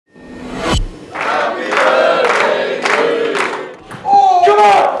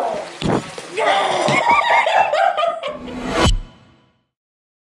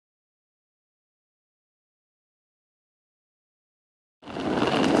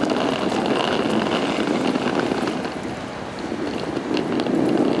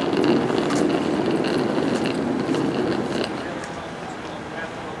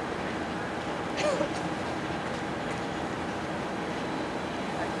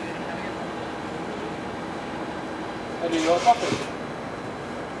Eddie, you want coffee?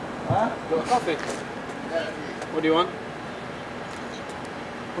 Huh? You want coffee? What do you want?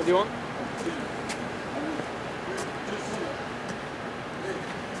 What do you want?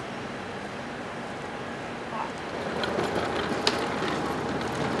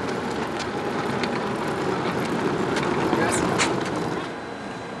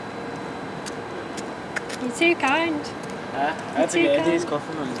 You're too kind. I had to get Eddie's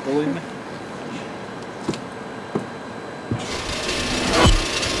coffee and he's bullying me.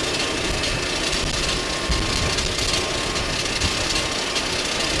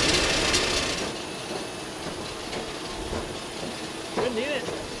 Didn't need it.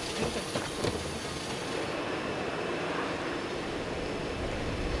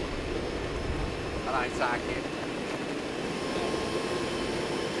 I like sake.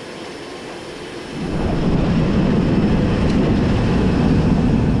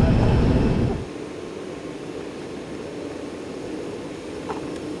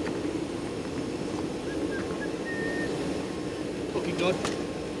 Looking good.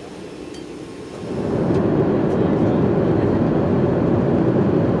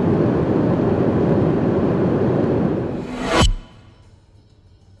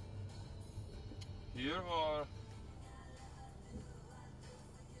 Here or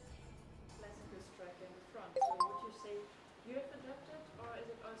classical striker in the front. So would you say you have adapted, or is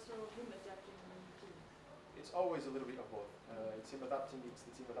it also him adapting in the team? It's always a little bit of both. It's him adapting, it's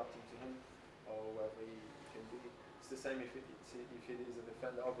the team adapting to him, or wherever he can be. It's the same if it is a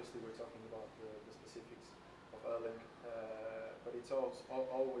defender. Obviously, we're talking about the specifics of Erling, but it's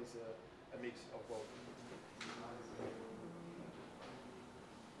always a mix of both.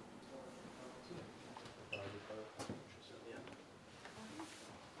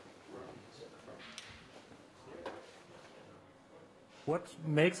 What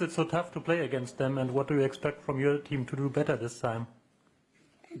makes it so tough to play against them, and what do you expect from your team to do better this time?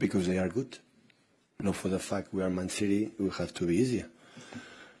 Because they are good. Not for the fact we are Man City, we have to be easier.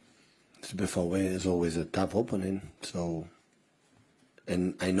 Before it's always a tough opponent. So,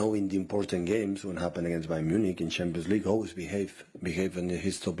 and I know in the important games when happen against Bayern Munich in Champions League, always behave on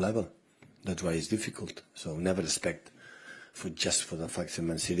his top level. That's why it's difficult. So never expect just for the fact that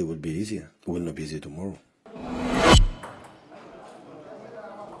Man City will be easier. It will not be easy tomorrow.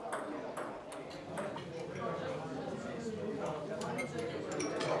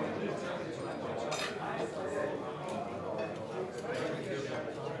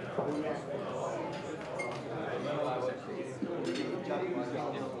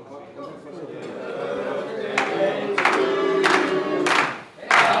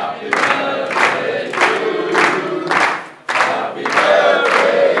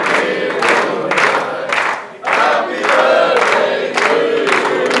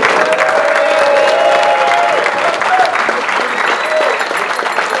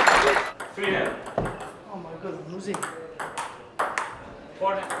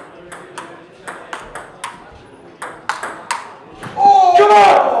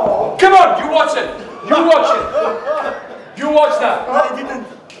 Come on, you watch it. You watch it. You watch that. No, I didn't.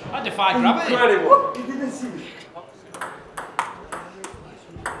 I defy gravity. Incredible. He didn't see me. Come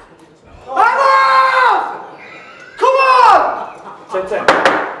on!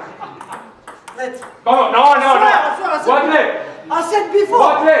 Let. Come on, no. What leg? I said before.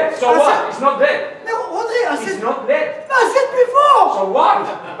 What leg? So what? It's not dead. No, Rodri, I said. It's not dead. I said before. So what?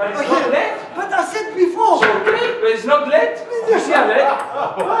 But it's not dead. But I said before. So okay, but it's not dead. You see a leg? I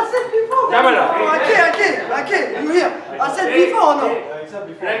said before. Camera. Okay. You hear? I said before or no? It's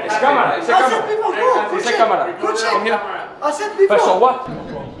camera. It's a I camera. said before. Go It's a check. camera. Go check. Come here. I said before. But so what?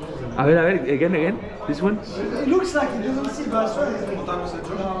 A ver, again. This one? It looks like he doesn't see, but I swear he's like. A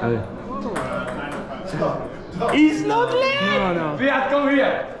ver. It's not dead. No. Riyad, come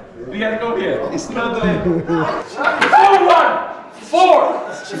here. Riyad, come here. It's not dead.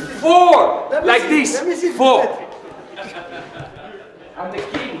 4-1. Like this. Let me see. 4. I'm the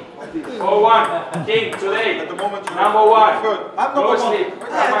king. 4-1. King today. At the moment, number 1. I'm Go number sleep.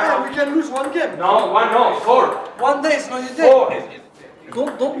 one. We can lose one game. No, 1 no. 4. 1 day is not your day.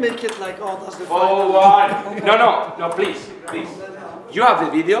 4. Don't make it like, oh, that's the final. 4-1. No, please. You have the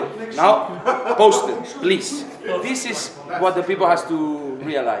video, now post it, please. This is what the people has to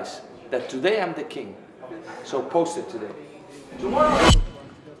realize, that today I'm the king. So post it today. Tomorrow.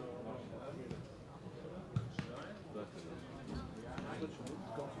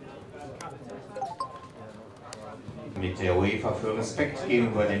 Mit der UEFA für Respekt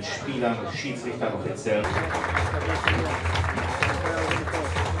gegenüber den Spielern, Schiedsrichtern, Offiziellen. I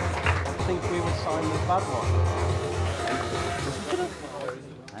think we would sign the bad one.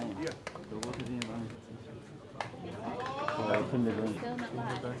 findet.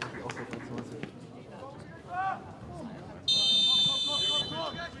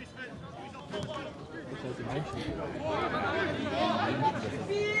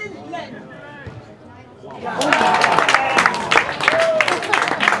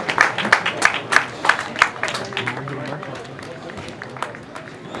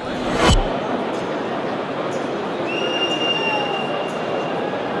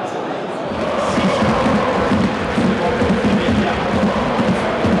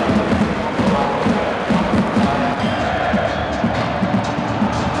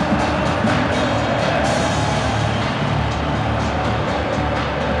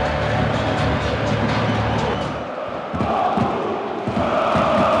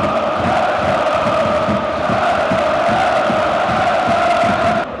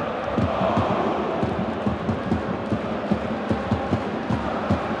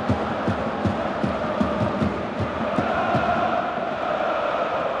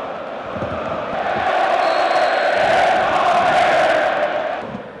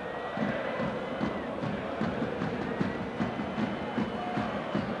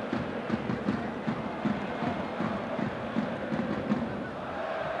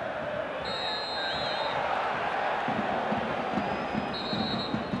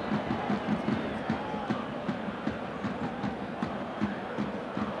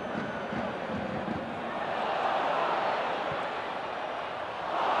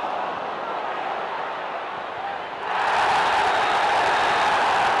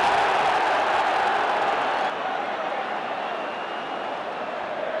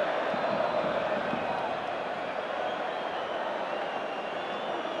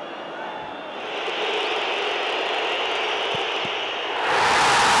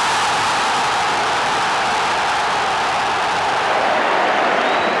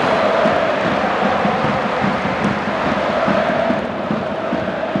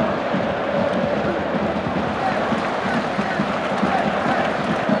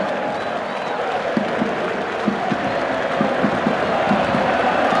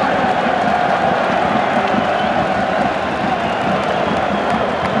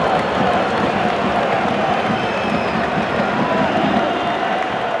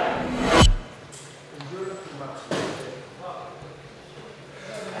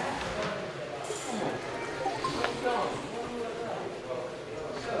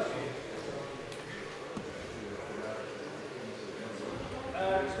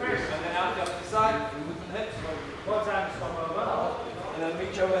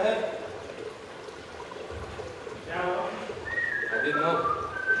 I didn't know.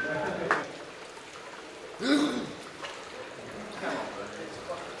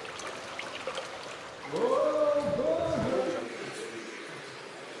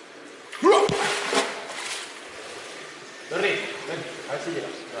 Dorri, I see you.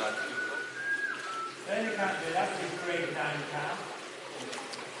 Then you can't do that, you great down calf.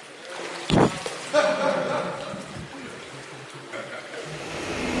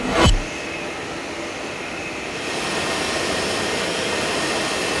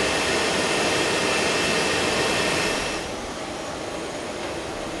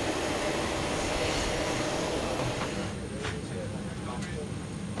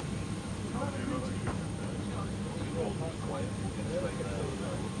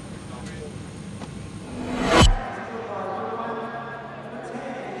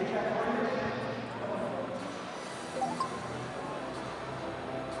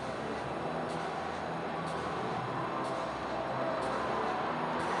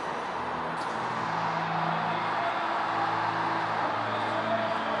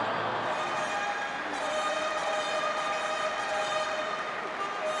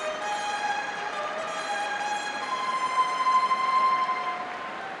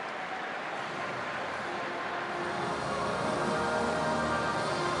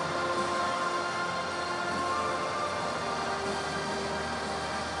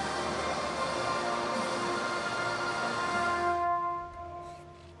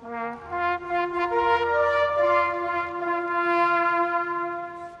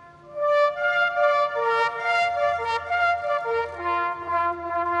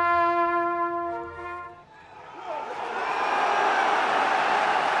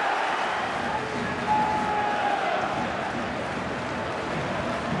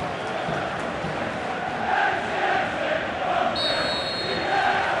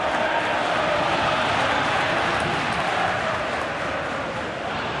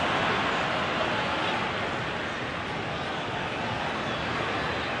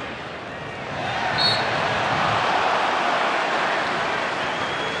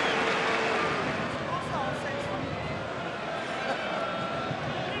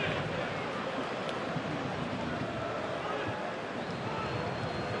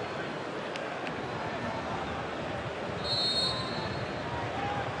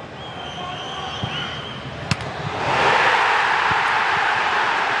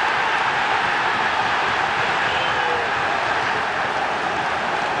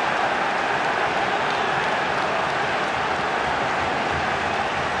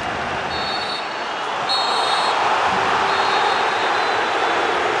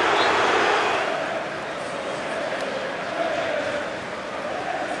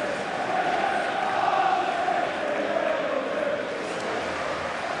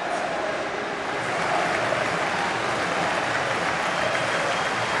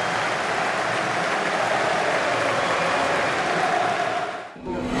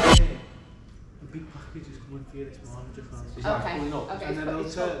 they'll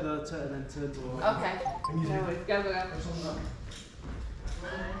turn and then turn to one. Okay. Go, go, go.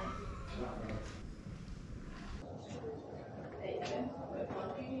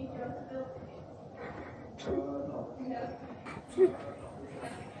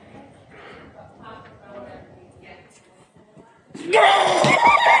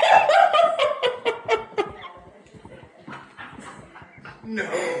 No.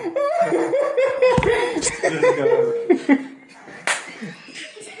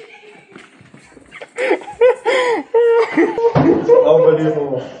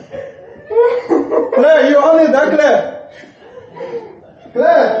 Unbelievable. Claire, you on it, huh, Claire?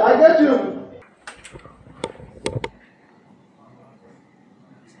 Claire, I get you.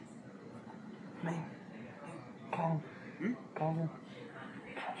 Kalvin.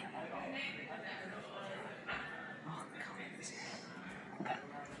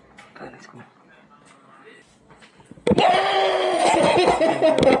 Let's go.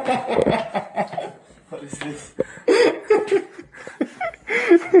 What is this?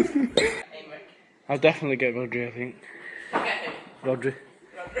 I'll definitely get Rodri, I think. Rodri.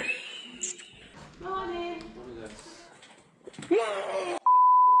 Morning.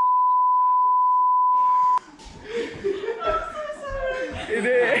 It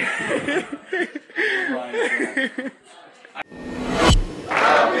is.